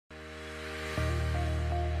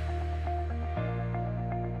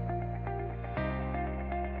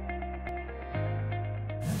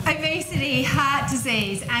Obesity, heart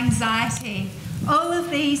disease, anxiety, all of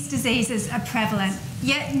these diseases are prevalent,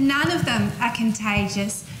 yet none of them are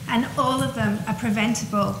contagious and all of them are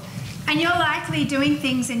preventable. And you're likely doing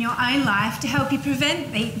things in your own life to help you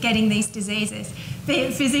prevent getting these diseases, be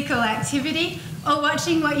it physical activity or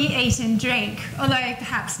watching what you eat and drink, although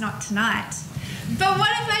perhaps not tonight. But what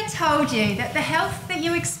if I told you that the health that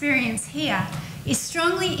you experience here is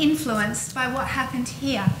strongly influenced by what happened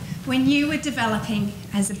here when you were developing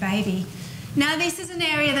as a baby? Now, this is an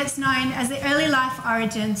area that's known as the early life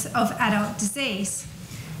origins of adult disease.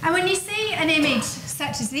 And when you see an image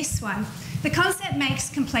such as this one, the concept makes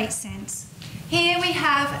complete sense. Here we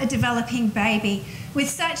have a developing baby with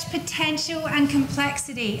such potential and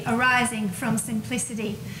complexity arising from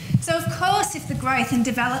simplicity. So of course, if the growth and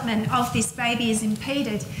development of this baby is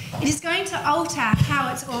impeded, it is going to alter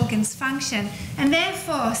how its organs function and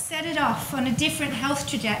therefore set it off on a different health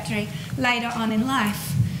trajectory later on in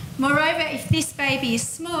life. Moreover, if this baby is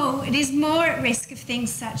small, it is more at risk of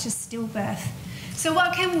things such as stillbirth. So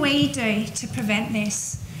what can we do to prevent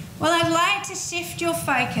this? Well, I'd like to shift your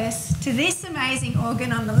focus to this amazing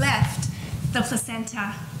organ on the left, the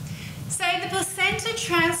placenta. So the placenta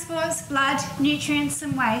transports blood, nutrients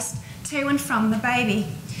and waste to and from the baby.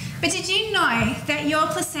 But did you know that your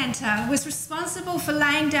placenta was responsible for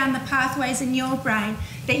laying down the pathways in your brain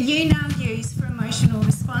that you now use for emotional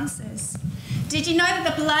responses? Did you know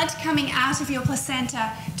that the blood coming out of your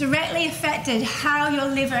placenta directly affected how your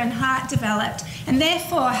liver and heart developed, and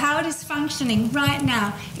therefore how it is functioning right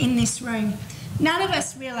now in this room? None of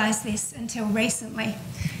us realised this until recently.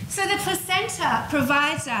 So the placenta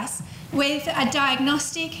provides us with a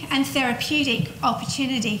diagnostic and therapeutic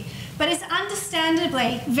opportunity, but it's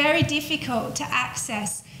understandably very difficult to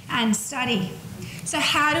access and study. So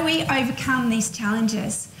how do we overcome these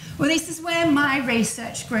challenges? Well, this is where my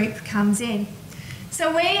research group comes in.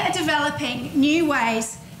 So we are developing new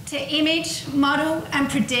ways to image, model and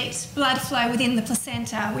predict blood flow within the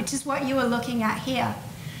placenta, which is what you are looking at here.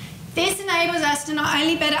 This enables us to not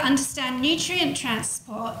only better understand nutrient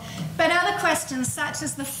transport, but other questions such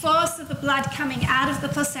as the force of the blood coming out of the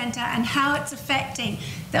placenta and how it's affecting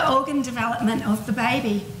the organ development of the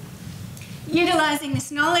baby. Utilising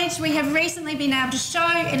this knowledge, we have recently been able to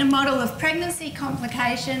show in a model of pregnancy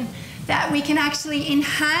complication that we can actually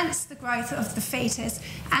enhance the growth of the fetus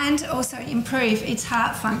and also improve its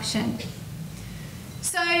heart function.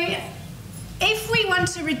 So if we want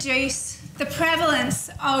to reduce the prevalence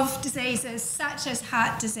of diseases such as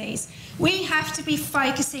heart disease, we have to be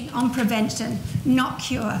focusing on prevention, not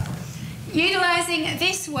cure. Utilising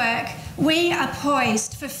this work, we are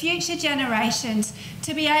poised for future generations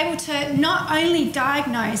to be able to not only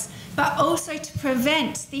diagnose, but also to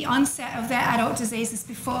prevent the onset of their adult diseases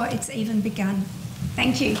before it's even begun.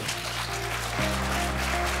 Thank you.